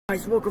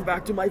Guys, welcome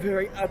back to my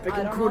very epic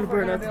and cool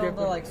burnout today.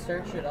 To like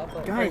search it up.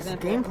 Like, guys,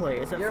 example,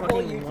 gameplay is that your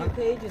fucking whole YouTube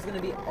page is gonna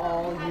be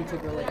all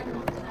YouTube related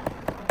content,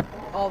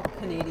 all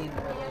Canadian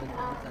related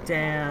content.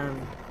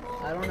 Damn.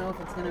 I don't know if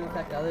it's gonna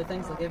affect other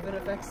things. Like if it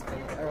affects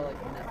space or like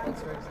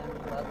Netflix, for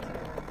example, that too.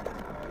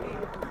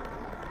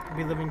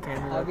 We live in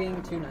Canada. I'm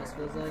being too nice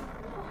feels like.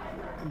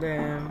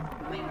 Damn.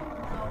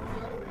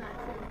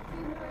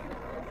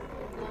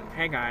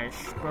 Hey guys,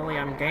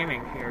 William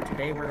Gaming here.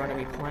 Today we're going to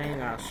be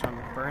playing some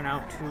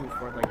Burnout 2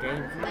 for the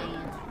game.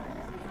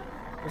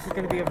 This is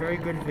going to be a very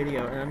good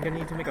video, and I'm going to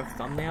need to make a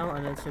thumbnail,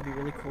 and it's going to be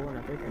really cool and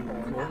epic and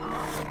cool.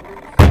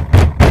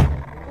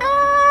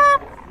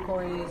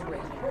 Corey's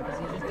raging because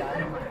he just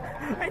died in my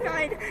bed. I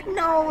died!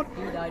 No!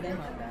 You died in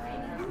my bed.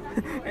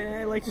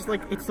 And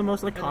it's the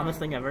most calmest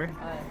thing ever.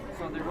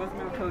 So there was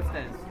no toast.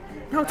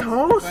 No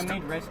toast? I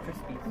made Rice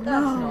Krispies.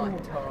 No.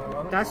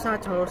 That's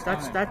not toast.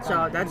 That's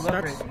I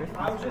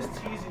was just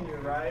teasing you,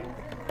 right?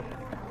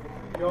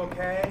 You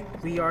okay?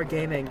 We are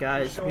gaming,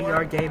 guys. Sure. We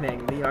are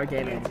gaming. We are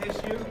gaming.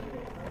 Tissue?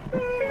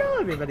 Hello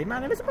everybody,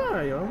 my name is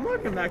Mario, and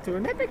welcome back to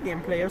an epic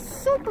gameplay of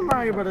Super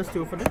Mario Bros.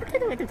 2 for the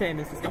Nintendo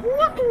Entertainment System.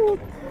 Woohoo!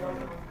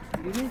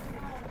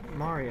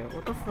 Mario,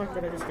 what the fuck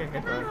did I just get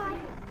hit by?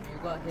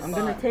 I'm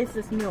gonna taste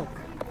this milk.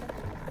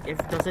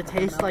 Does it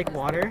taste like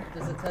water?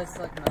 Does it taste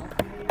like milk?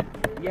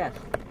 Yes,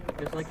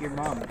 just like your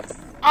mom.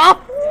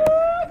 Ah!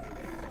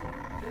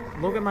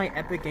 Look at my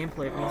epic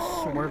gameplay of me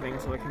swerving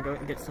so I can go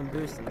and get some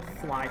boost and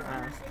fly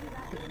fast.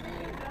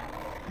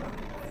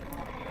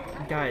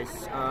 Guys,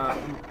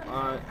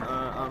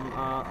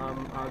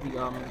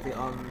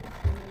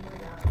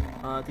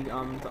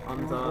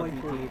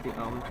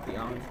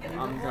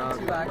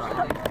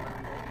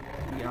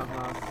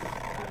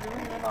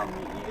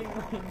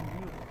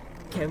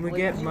 can we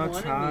get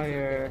much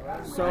higher?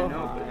 So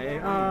high.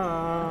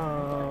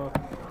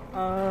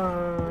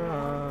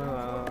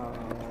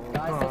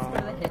 Guys, that's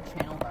for the hit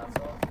channel, that's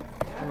all. Oh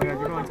my god, you're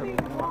going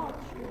to watch.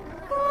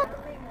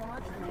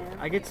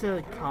 I get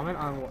to comment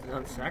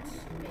on sex?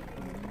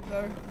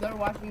 They're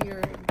watching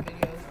your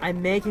videos.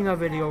 I'm making a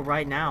video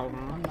right now.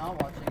 I'm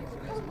not watching his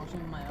videos, I'm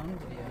watching my own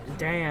videos.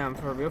 Damn,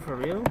 for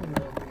real?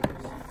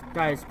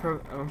 Guys,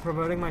 I'm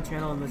promoting my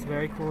channel in this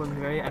very cool and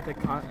very epic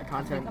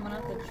content. I'm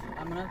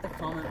gonna have to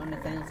comment on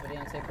Nathaniel's video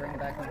and say bring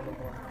back number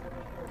 4.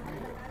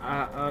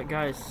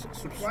 Guys,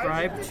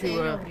 subscribe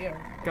to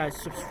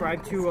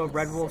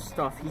Red Wolf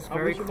Stuff. He's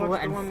very cool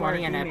and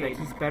funny and epic.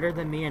 He's better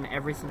than me in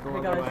every single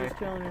other way.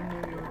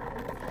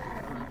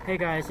 Hey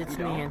guys, it's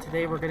me, and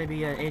today we're gonna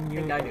be in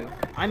New York.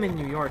 I'm in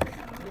New York.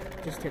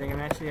 Just kidding, I'm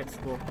actually at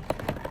school.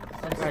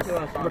 Guys,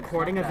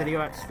 recording a video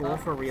at school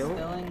for real.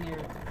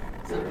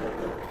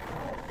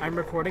 I'm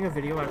recording a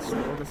video at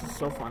school. This is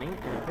so funny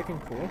and epic and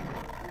cool.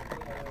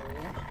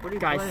 What are you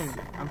guys playing?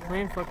 I'm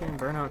playing fucking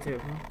Burnout 2.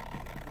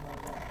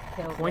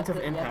 Point of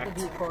impact.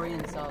 You have to do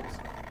Korean subs.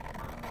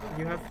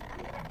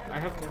 I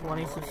have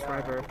 20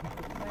 subscribers.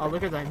 Oh,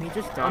 look at that. He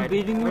just died. I'm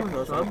beating you in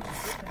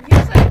subs.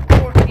 He's like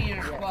 14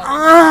 or 12.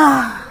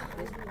 Ah!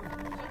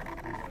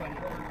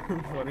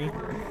 Funny.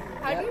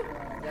 How do you...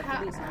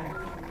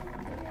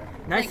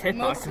 Nice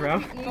hitbox, bro.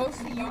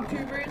 Most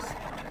YouTubers,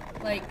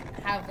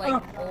 have, a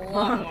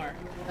lot more.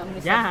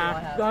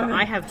 Yeah,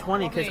 I have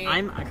 20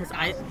 because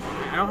I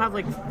don't have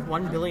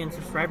 1 billion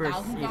subscribers,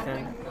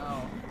 Ethan.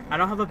 I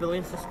don't have a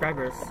billion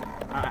subscribers.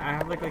 I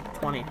have like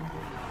 20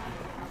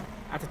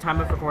 at the time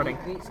of recording.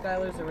 Beat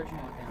Skylar's original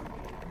account.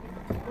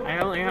 I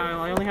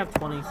only have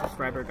 20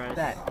 subscribers, guys.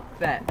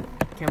 Bet.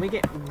 Can we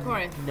get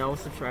Corey. no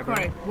subscribers?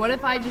 Corey, what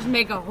if I just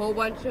make a whole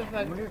bunch of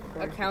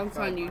accounts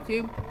on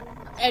YouTube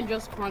and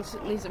just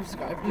constantly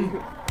subscribe to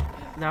you?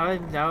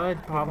 That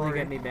would probably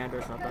get me banned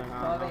or something.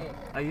 I don't know.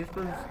 I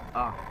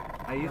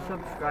used to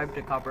subscribe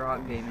to Copper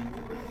Hawk Gaming.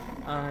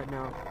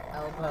 No.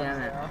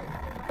 Damn it.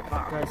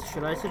 Guys,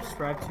 should I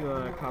subscribe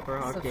to Copper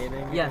Hawk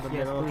Gaming Yes, in the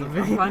middle of the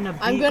please. video?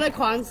 I'm gonna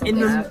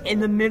constantly... In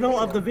the middle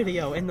of the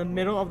video,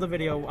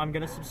 I'm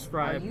gonna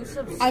subscribe.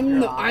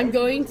 I'm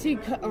going to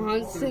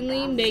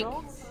constantly make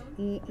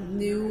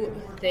new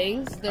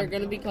things. They're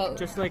gonna be called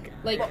just like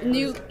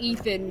new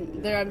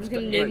Ethan. I'm just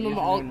gonna name them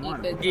all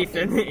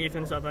Ethan.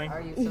 Ethan something.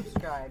 Are you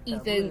subscribed?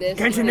 Ethan this.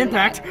 Genshin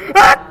Impact.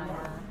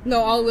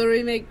 No, I'll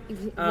literally make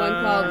one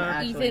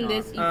called Ethan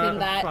this, Ethan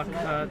that.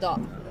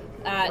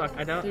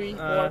 At 3,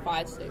 4,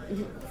 5, 6.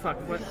 Fuck,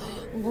 what?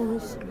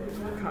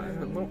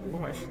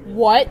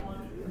 What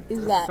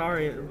is that?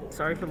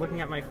 Sorry for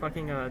looking at my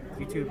fucking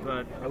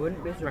YouTube. I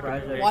wouldn't be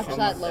surprised if Watch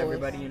that, Lois.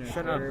 everybody in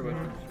Shut up.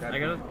 I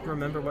gotta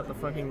remember what the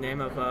fucking name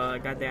of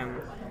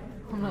goddamn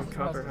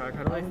Copper Hawk.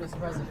 How do I? None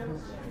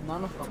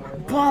of them are.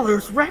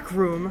 Ballers Rec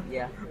Room.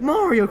 Yeah.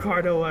 Mario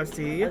Kart OST.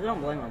 I don't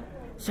blame them.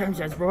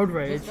 Sam's Road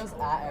Rage. Just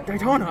at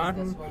Daytona.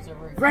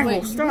 Red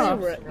Wolf Stuff.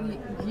 Wait.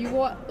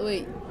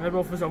 Red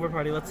Wolf is over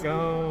party. Let's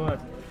go.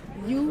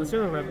 Let's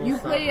do the Red Wolf You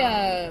stuff. play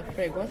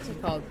Frig, what's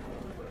it called?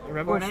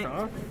 Red Wolf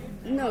Star?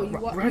 No,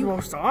 Red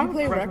Wolf Star? You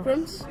play Rec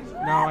Rooms?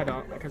 No, I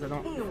don't, because I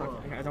don't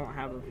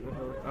have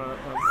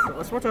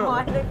let's watch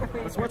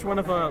one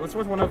of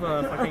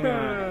fucking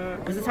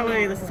this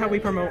is how we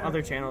promote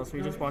other channels.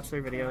 We just watch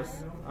their videos.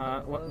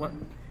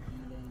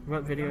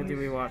 What video do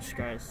we watch,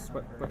 guys?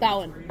 What that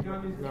one.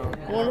 No.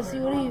 I want to see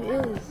what he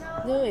is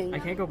doing. I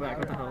can't go back.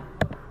 What the hell?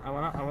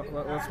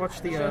 Let's watch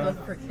the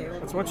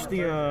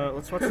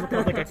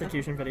public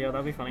execution video.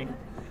 That'll be funny.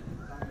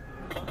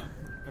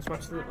 Let's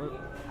watch the.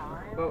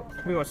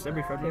 We watched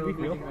every Fred week.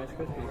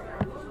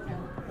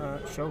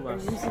 Show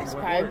less. Are you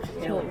subscribed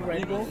to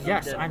Red Wolf?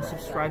 Yes, I'm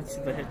subscribed to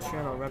the hit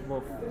channel Red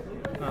Wolf.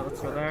 Let's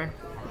go there.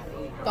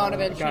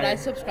 Donovan, should I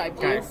subscribe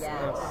to you?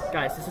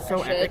 Guys, this is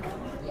so epic.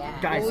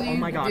 Guys, oh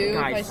my god,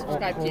 guys,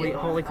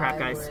 holy crap,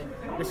 guys.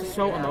 This is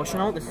so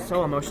emotional. This is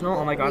so emotional.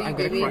 Oh my god, I'm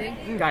gonna cry.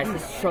 Guys,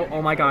 this is so.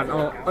 Oh my god.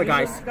 Oh,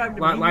 guys,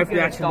 live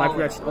reaction.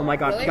 Oh my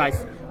god,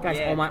 guys.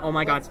 Oh my god. Oh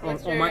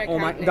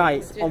my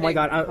guys. Oh my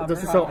god.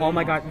 This is so. Oh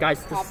my god,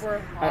 guys.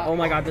 Oh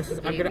my god. This is.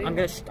 I'm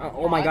gonna.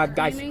 Oh my god,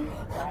 guys.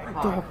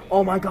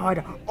 Oh my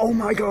god. Oh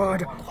my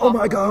god. Oh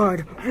my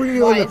god.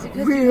 Real.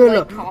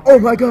 Oh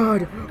my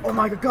god. Oh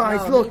my god,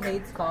 guys. Look. He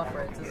hates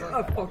conference. It's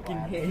like a fucking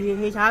hate.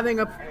 He's having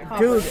a.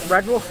 Dude,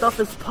 Red Wolf stuff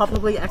is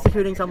publicly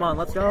executing someone.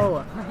 Let's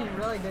go. He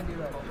really did do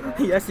that.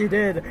 Yes, you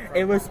did.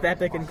 It was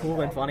epic and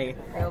cool and funny.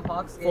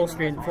 Full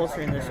screen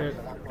this shit.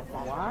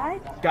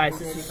 What? Guys,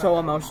 this is so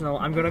emotional.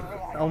 I'm gonna.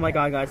 Oh my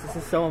god, guys, this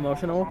is so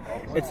emotional.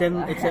 It's in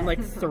like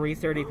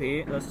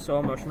 330p. This is so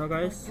emotional,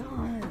 guys.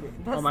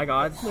 Oh my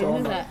god, so.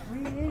 What is that?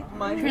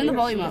 Turn the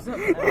volume up. No!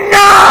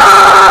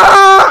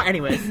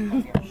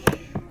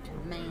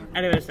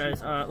 Anyways,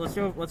 guys, let's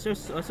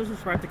just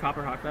subscribe to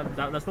Copperhawk.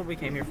 That's what we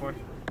came here for.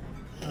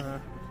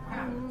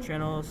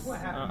 Channels.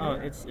 Oh,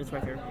 it's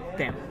right here.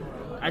 Damn.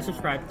 I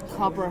subscribed.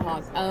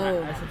 Copperhawk.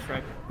 Oh. I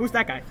subscribed. Who's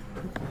that guy?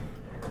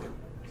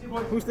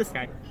 Who's this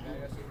guy?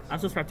 I'm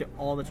subscribed to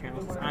all the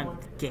channels. I'm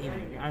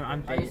gaming.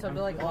 I'm big. I used to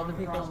like all the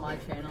people on my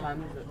channel.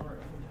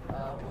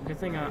 Good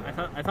thing. I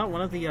thought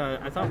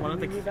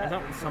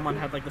someone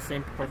had like the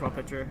same profile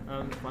picture.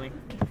 Funny.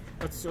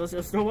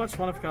 Let's go watch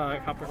one of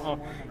Copper. Oh,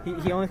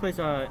 he only plays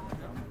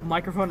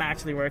microphone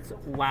actually works.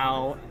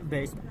 WoW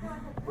based.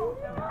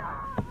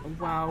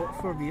 Wow,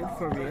 for real.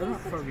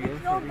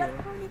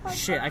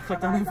 Shit, I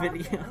clicked on the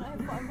video.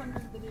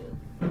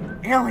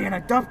 Alien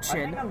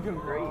Adoption.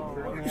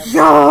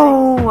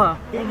 Yo! Oh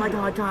my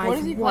god, guys. What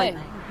is he playing?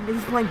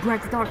 He's playing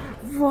Brett the Dog.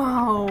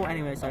 Whoa!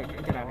 Anyway, sorry,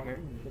 get out of here.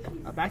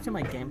 Back to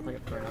my gameplay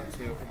of Burnout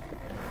 2.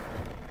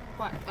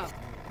 What? Oh.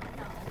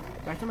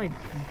 Back to my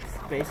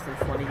based and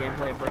funny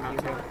gameplay of Burnout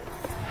 2.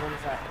 What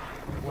is that?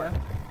 What?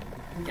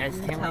 Guys,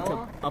 can't wait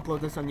to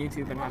upload this on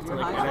YouTube and have to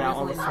like edit out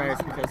all the swears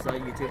because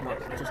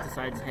YouTube just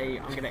decides, hey,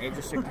 I'm gonna age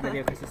restrict the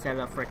video because he said it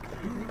up frick.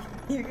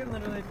 You can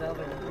literally tell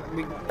they're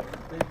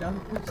dumb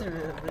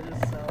picture. They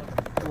just so.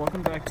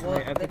 Welcome back to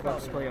my epic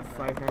let's play of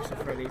Five Nights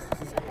at Freddy's.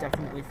 This is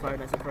definitely Five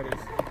Nights at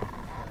Freddy's.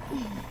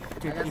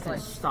 Dude, Ethan,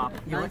 stop.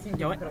 You know what?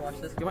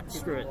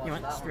 Screw it.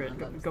 Screw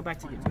it. Go back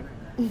to YouTube.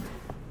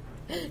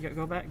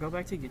 Go back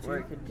to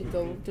YouTube.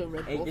 Go to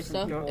Red Wolf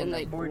stuff and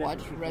like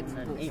watch Red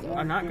Wolf stuff.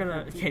 I'm not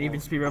gonna. Can't even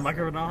speedrun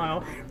Microphone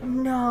Ohio.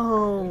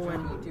 No.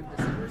 And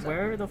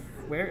where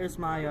is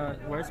my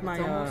Let's go.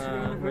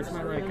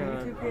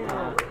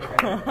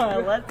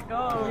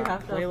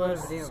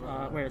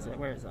 Playlist. Where is it?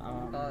 My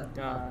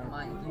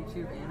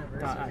YouTube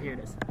anniversary. Here it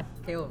is.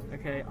 Caleb.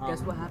 Okay.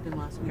 Guess what happened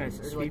last week? Guys,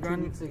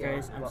 speedrun.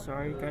 Guys, I'm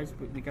sorry, guys.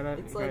 We gotta.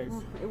 It's guys,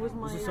 like, it was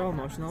my this is so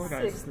emotional,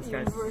 guys. This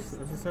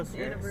is so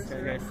scary,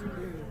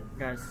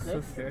 guys.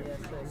 So scared.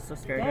 This is so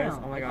scary, guys.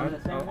 Oh my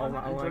god. Oh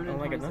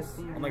my goodness.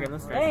 Oh my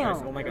goodness,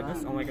 guys. Oh my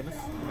goodness.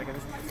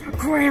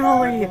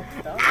 Grammarly!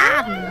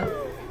 Ah!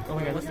 Oh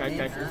my goodness, guys.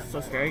 This is so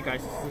scary,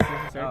 guys. This is so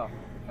scary.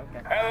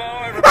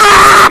 Hello, everybody.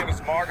 My name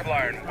is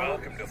Markiplier, and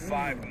welcome to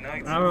Five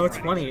Nights. I don't know. It's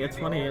funny.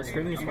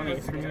 Screaming is funny.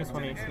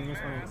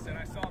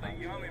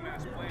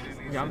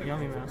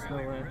 Yummy Mask. No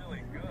way.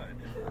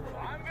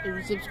 Did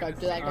you subscribe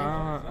to that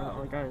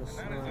guy?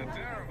 Guys.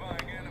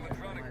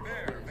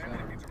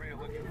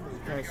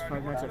 Guys,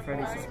 Five Nights at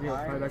Freddy's is real.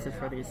 Five Nights at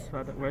Freddy's.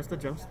 Where's the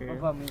jump scare?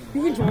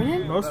 You can join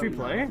him? Most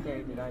replay?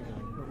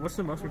 What's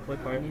the most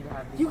replay part?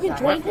 You can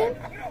join him?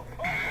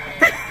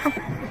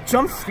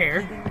 Jump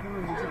scare?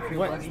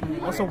 What?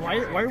 Also, why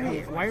are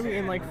we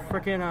in like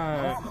frickin'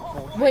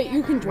 Wait,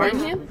 you can join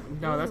him?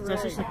 No,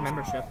 that's just like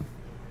membership.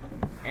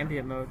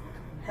 Ambient mode.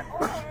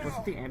 What's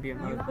with the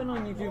ambient mode? You've been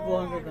on YouTube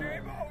longer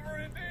than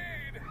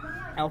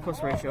L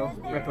plus ratio.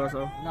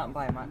 Reposo. not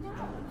by much.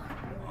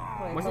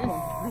 Was it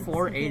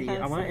 480?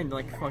 I want it in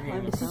like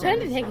fucking. Is he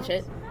trying to take a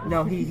shit?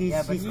 No,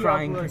 he's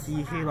crying because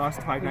he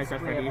lost Five Nights at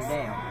Freddy's.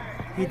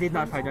 He did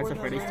not Five Nights at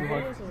Freddy's too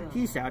hard.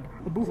 He's sad.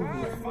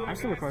 I'm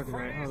still recording,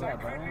 right?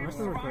 I'm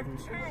still recording.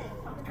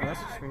 Oh, that's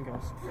the screen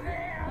goes.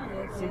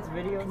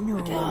 No,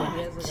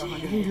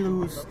 he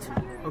lost.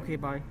 Okay,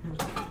 bye.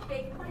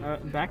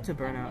 Back to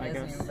Burnout, I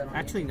guess.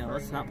 Actually, no,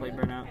 let's not play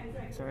Burnout.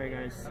 Sorry,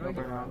 guys. No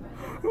Burnout.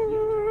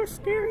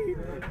 Scary.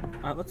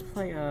 Let's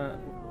play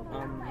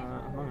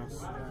Among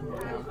Us.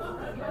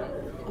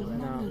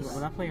 No, we'll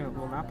not play Among Us.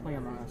 We'll not play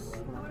Among Us.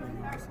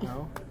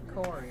 No.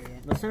 Corey.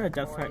 Let's send a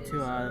death threat to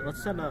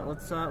let's do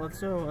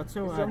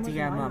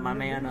DM my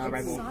man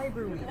Rebel.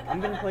 I'm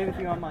gonna play with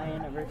you on my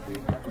anniversary.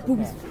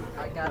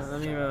 Okay.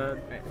 Let me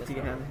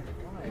DM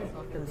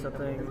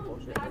something.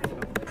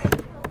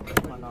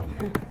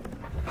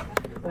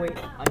 Oh, wait,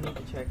 I need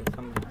to check if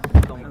some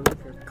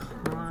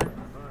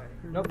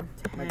nope,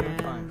 my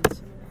game's fine.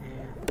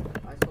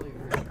 I hope you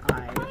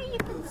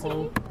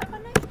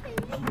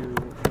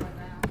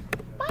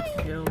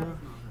kill.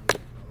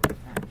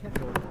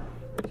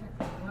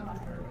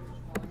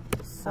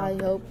 I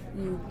hope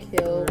you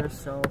kill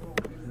yourself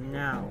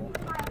now.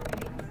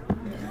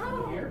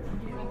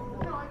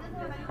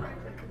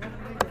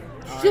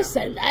 Just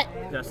said that.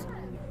 Yes.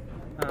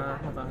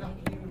 Hold on.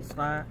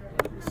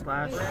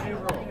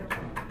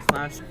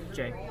 Slash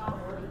J.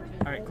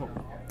 Alright, cool.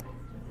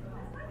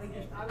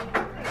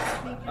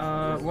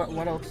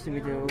 What else do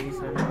we do?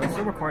 Let's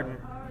do recording.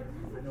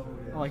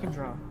 Oh, I can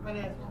draw.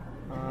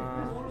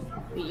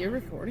 Wait, you're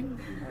recording?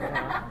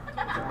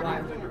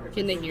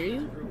 Can they hear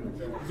you?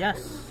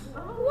 Yes.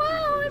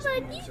 Wow, I'm on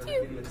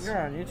YouTube. You're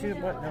on YouTube?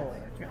 What? No.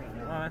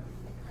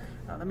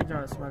 Let me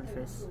draw a smiley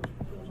face.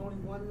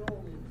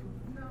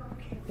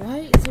 Why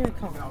is there a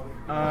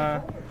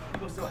car?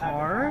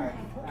 Car?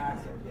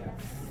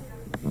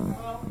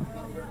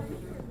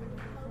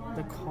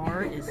 The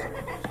car is...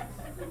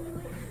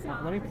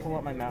 Let me pull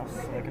up my mouse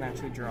so I can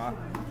actually draw.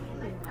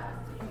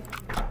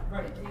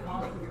 Oh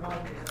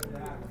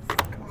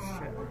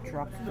shit, I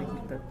dropped the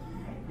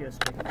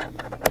USB.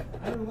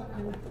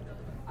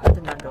 That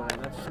did not go in,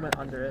 that just went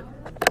under it.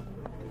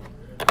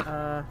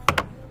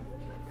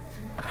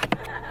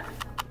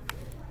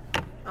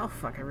 Oh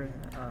fuck, I really...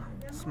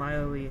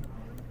 Smiley...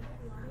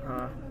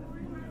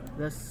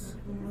 this...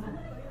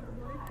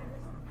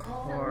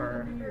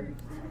 Car...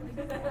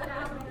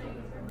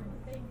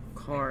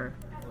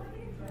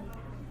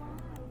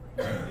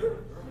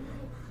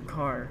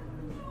 Car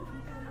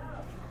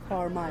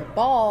my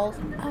balls.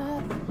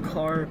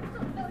 Car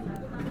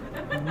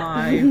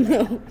my...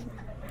 No.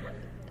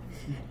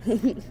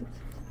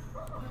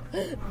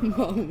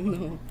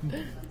 No.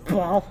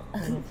 Ball.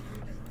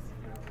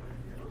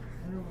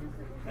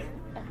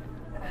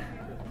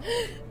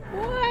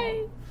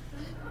 Why?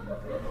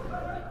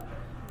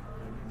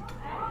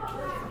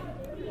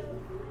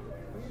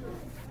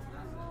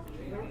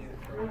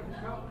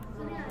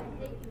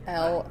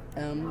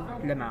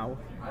 Lemon.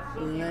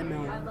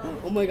 Lemon.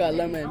 Oh my god,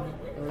 lemon.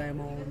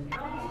 Lemon.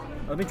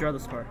 Let me draw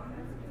this car.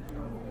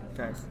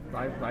 Guys,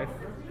 live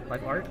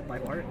art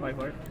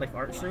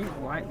stream?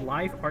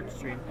 Live art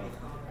stream.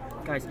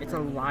 Guys, it's a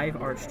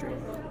live art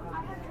stream.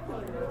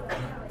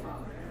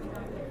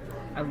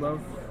 I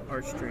love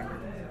art stream.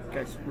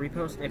 Guys,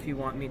 repost if you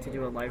want me to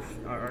do a live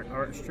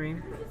art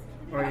stream,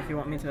 or if you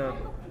want me to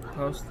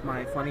post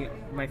my funny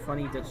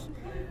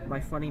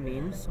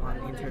memes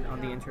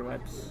on the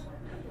interwebs,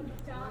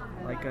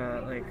 like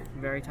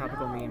very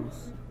topical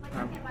memes,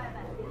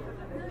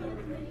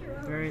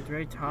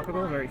 very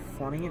topical, very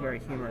funny, very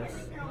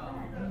humorous.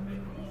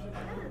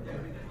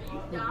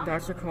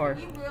 That's the car.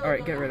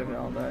 Alright, get rid of it,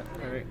 all that.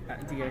 Alright,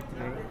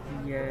 deactivate.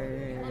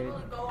 Yay.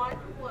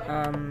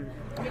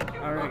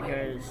 Alright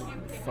guys.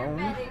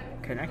 Phone?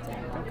 Connecting.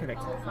 Don't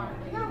connect to the phone.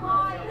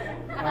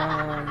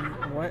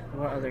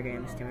 What other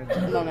games do we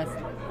play? Among Us.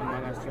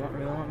 Among Us. Do you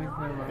really want me to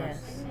play Among Us?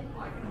 Yes.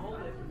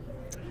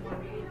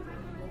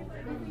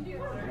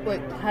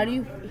 Wait, how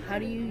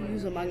do you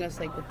use Among Us,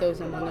 like with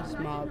those Among Us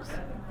mobs?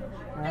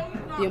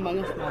 The Among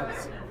Us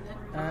mobs.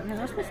 No,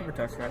 that's supposed to be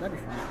touch, right? That'd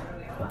be fun.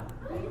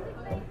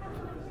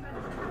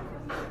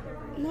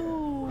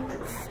 No.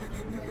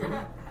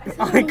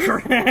 I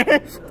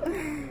crashed.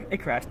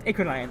 It crashed. It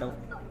could not handle.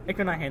 It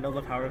could not handle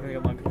the power of the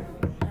Among Us.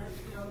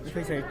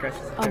 Please say it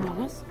crashes.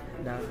 Among Us?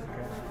 No, it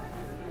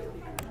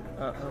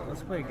crashed.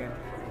 Let's play again.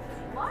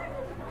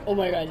 Oh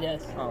my god,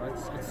 yes. Oh,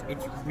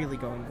 it's really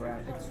going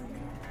bad.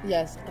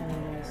 Yes,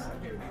 Among Us.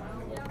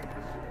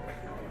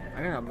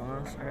 I got Among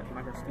Us. I got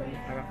Minecraft Steam.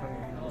 I got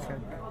fucking this guy.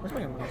 Let's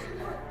play Among Us.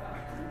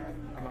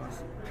 Among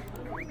Us.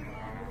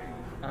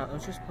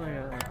 Let's just play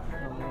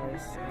Among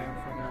Us and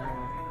fucking.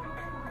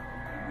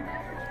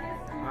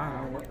 I don't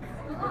know what.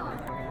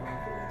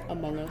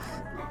 Among Us.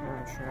 I'm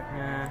not sure.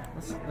 Yeah,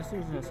 let's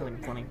do something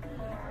funny.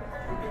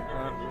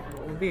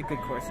 It would be a good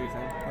course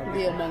season.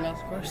 The Among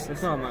Us course.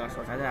 There's no Among Us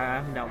course. I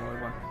haven't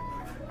downloaded one.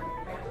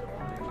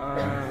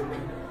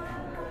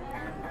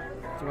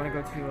 Do you want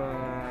to go to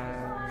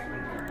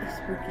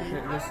Spooky.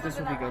 This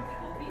will be good.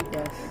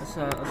 Yes.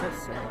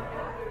 Let's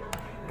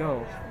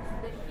go.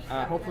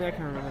 Hopefully I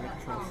can remember the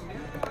controls.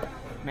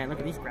 Man, look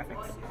at these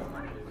graphics.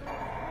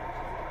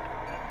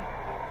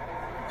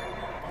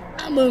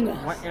 Among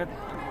Us. What?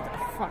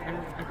 Fuck.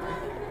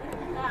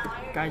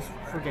 Guys,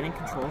 forgetting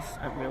controls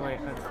at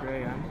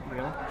 3 a.m.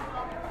 Real.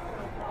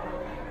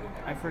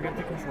 I forget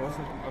the controls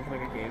of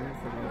like a game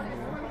for real.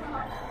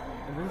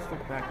 And then just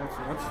look back.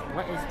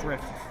 What is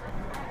drift?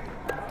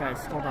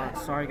 Guys, hold on.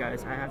 Sorry,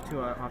 guys. I have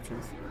two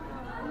options.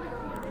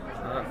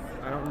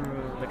 I don't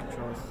remember the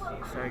controls.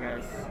 Sorry,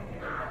 guys.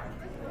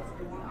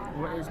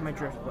 What is my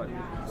drift button?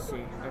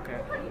 C.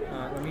 Okay.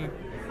 Let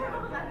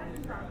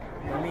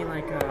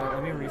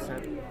me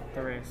reset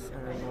the race,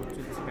 and then we'll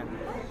do this again.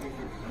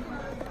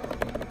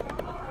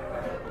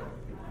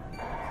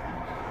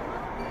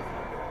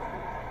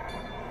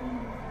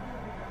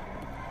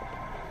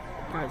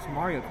 Guys,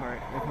 Mario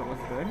Kart, if it was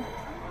good.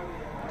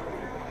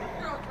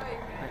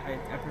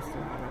 I pressed the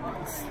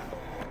buttons.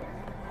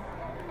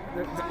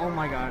 Oh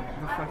my god,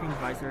 the fucking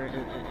visor,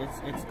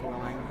 it's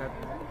glowing.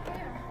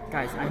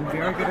 Guys, I'm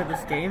very good at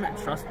this game, and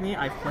trust me,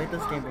 I've played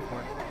this game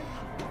before.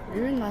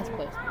 You're in last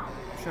place.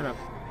 Shut up.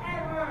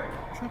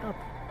 Shut up.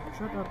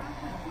 Shut up.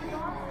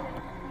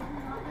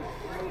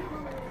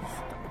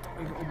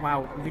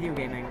 Wow, video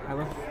gaming. I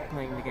love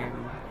playing the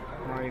game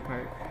Mario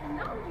Kart.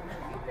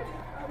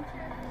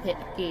 Hit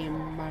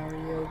game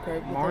Mario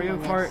Kart.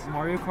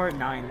 Mario Kart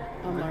 9.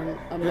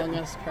 Among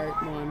Us Kart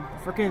 1.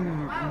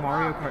 Frickin'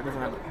 Mario Kart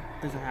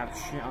doesn't have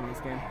shit on this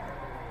game.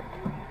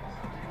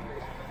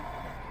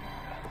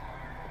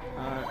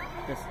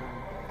 This one.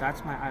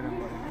 That's my item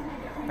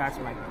button. That's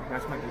my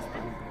boost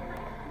button.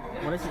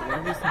 What is it? What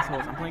are these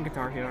controls? I'm playing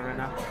Guitar Hero right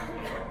now.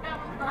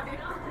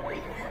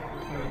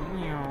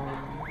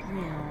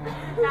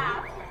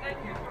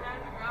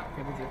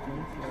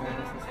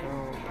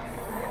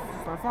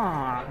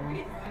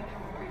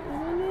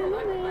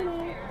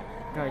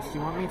 Guys, do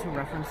you want me to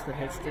reference the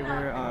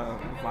Hitchdigger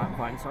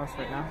Vine Sauce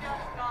right now?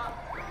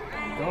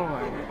 Go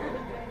away.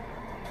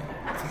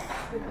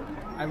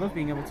 I love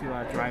being able to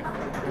drive.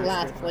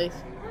 Last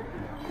place.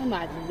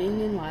 Imagine being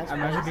in last place.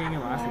 Imagine being in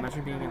last.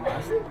 Imagine being in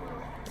last.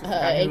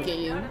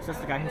 AKU. It's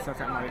just the guy who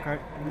starts at Mario Kart.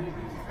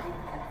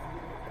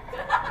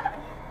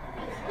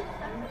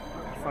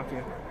 Fuck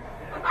you.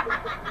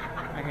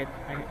 I hate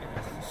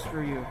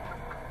screw you.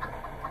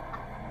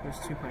 There's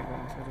 2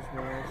 playgrounds, I just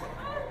realized.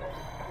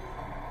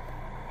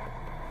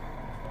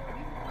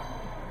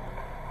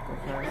 Go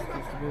fast,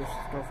 use the boost,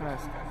 go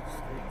fast.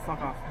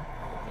 Fuck off.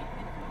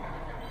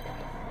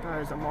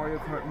 Guys, Mario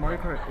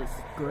Kart is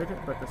good,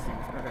 but this thing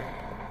is better.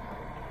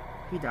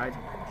 He died.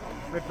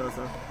 Rip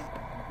Bozo.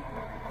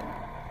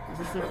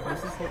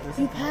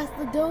 You passed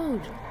the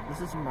Doge.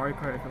 This is Mario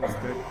Kart if it was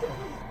good.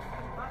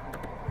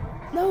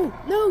 No,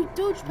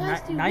 Doge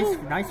passed you.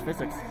 Nice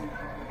physics.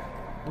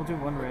 We'll do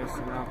one race,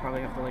 and I'll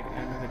probably have to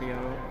end the video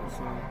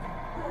soon.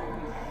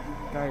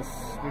 Guys,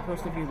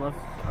 repost if you love.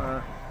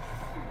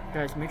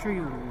 Guys, make sure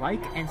you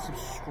like and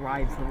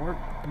subscribe for more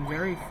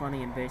very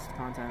funny and based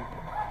content,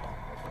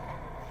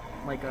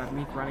 like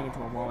me running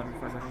into a wall every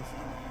 5 seconds.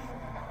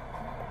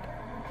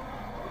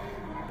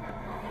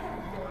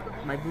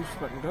 My boost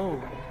button,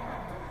 go!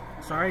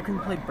 Sorry I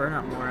couldn't play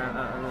Burnout more.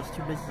 I was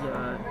too busy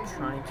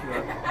trying to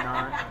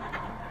not.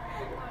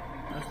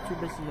 I was too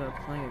busy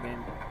playing a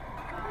game.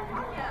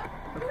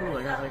 But cool,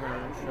 I got like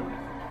a show.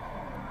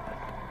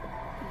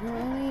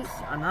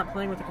 I'm not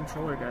playing with the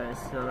controller, guys,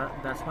 so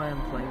that's why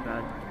I'm playing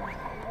bad.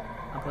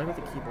 I'm playing with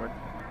the keyboard.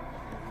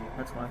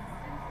 That's why.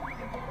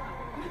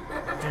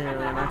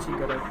 Generally, I'm actually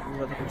good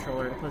with the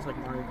controller. It plays like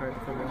Mario Kart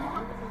for real.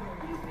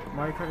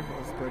 Mario Kart is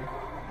good.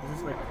 It's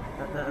just like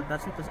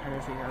that's what this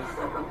energy has.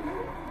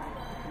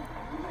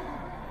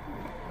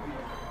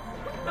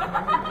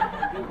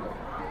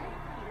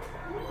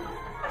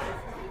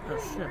 Oh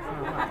shit!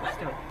 Oh wow, let's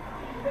go.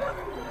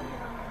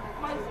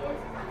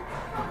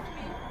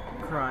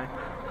 Cry.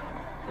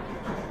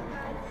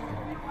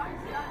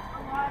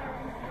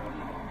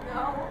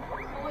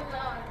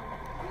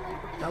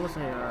 That was a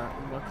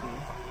lucky.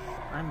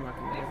 I'm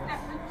lucky.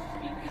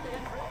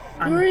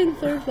 We're in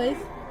 3rd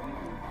place.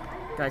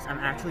 Guys, I'm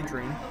actually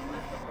Dream.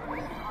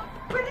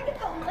 Where'd you get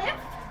the lift?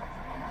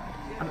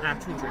 I'm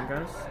actually Dream,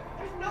 guys.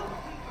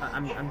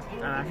 I'm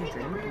actually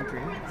Dream.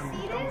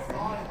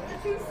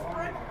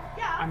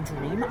 I'm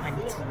Dream. I'm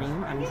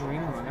Dream. I'm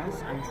Dream Among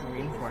Us. I'm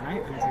Dream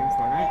Fortnite. I'm Dream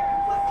Fortnite.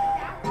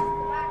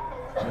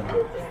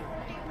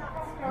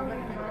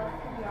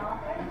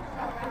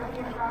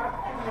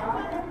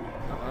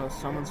 Uh-oh,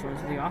 someone's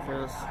running to the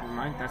office.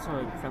 That's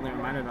a friendly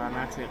reminder that I'm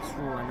actually at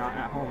school and not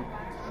at home.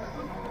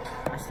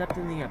 I stepped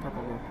in the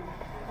purple room.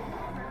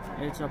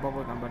 It's a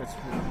bubble gum, but it's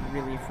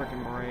really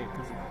freaking bright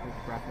because of the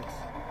graphics.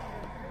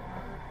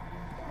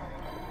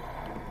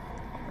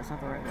 That's not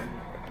the right one.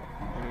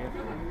 Idiot.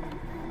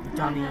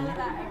 Dummy.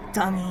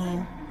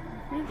 Dummy.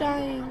 You're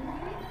dying.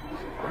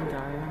 I'm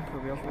dying. For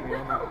real,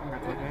 not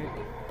okay.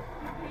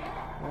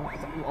 Well,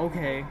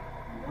 okay.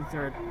 I'm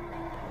 3rd.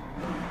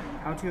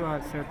 How to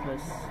 3rd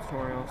place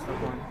tutorial,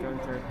 step 1, go to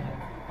 3rd.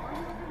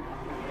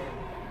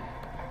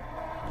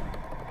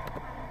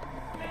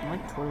 I'm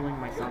like twirling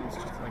my thumbs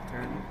just to like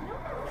turn.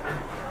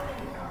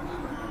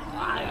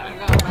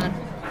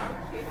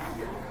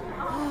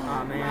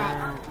 Aw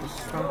man, this is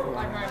so cool.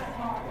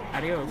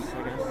 Adios, I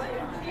guess.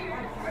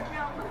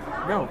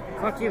 No,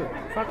 fuck you.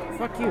 Fuck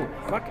you.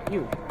 Fuck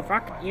you.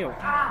 Fuck you.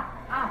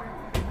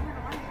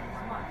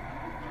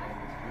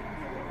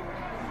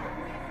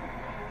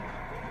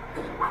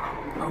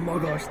 Oh my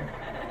gosh. Do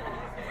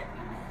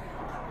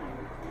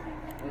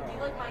you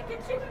like my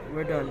kitchen?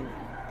 We're done.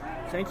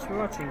 thanks for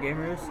watching,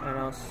 gamers, and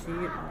I'll see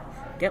you.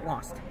 Get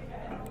lost.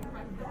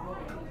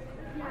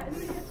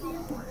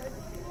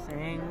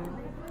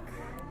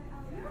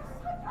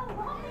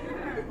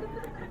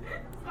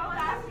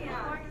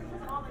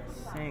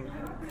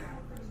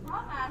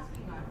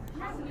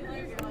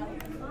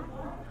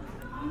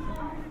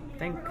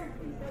 Thank.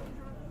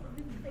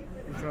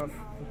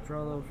 Draw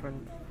a little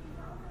friend.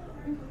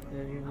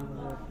 Then you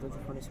know the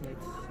funniest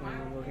mates, and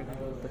then we'll give him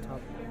the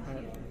top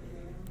hat.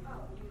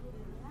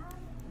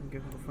 And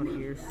give him the funny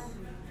ears.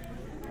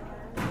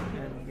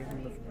 And give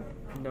him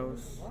the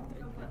nose.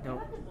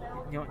 No,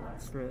 you know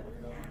what? Screw it.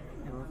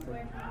 You know, the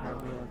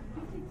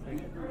thing.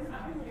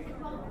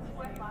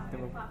 Then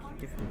we'll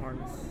give him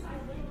harness.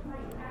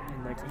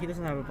 And like, he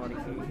doesn't have a body.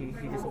 He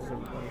doesn't have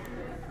a body.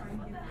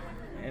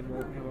 And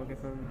we'll give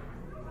him.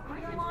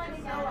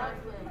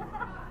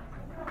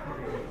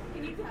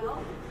 Can you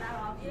tell?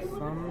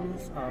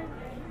 Thumbs up.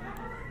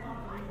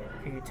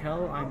 Can you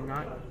tell I'm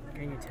not?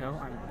 Can you tell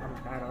I'm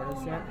a bad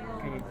artist yet?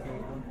 Can you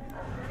tell?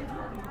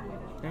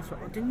 Thanks for.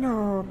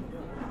 No.